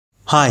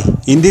Hi,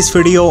 in this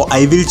video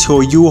I will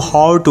show you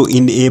how to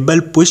enable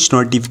push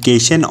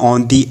notification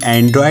on the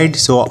Android.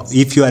 So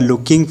if you are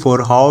looking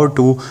for how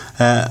to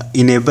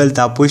enable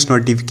the push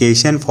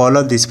notification,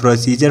 follow this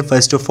procedure.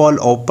 First of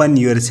all, open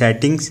your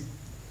settings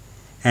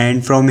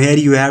and from here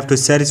you have to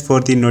search for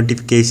the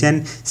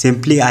notification.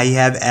 Simply I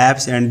have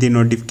apps and the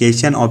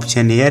notification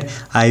option here.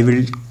 I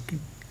will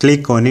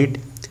click on it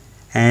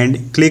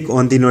and click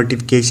on the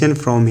notification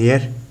from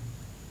here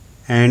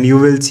and you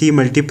will see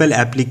multiple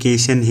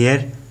application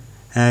here.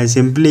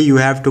 Simply you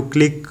have to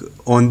click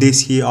on this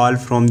see all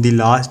from the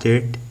last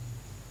date,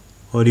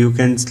 or you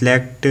can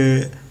select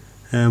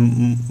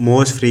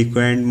most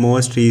frequent,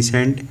 most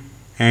recent,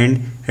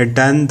 and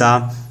turn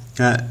the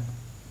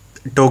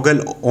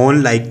toggle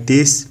on like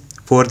this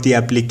for the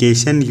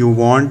application you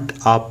want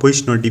a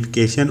push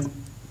notification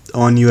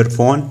on your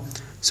phone.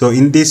 So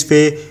in this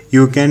way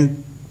you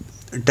can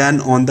turn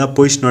on the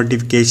push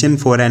notification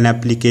for an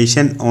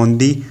application on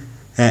the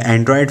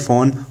Android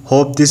phone.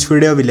 Hope this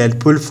video will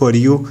helpful for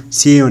you.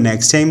 See you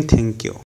next time. Thank you.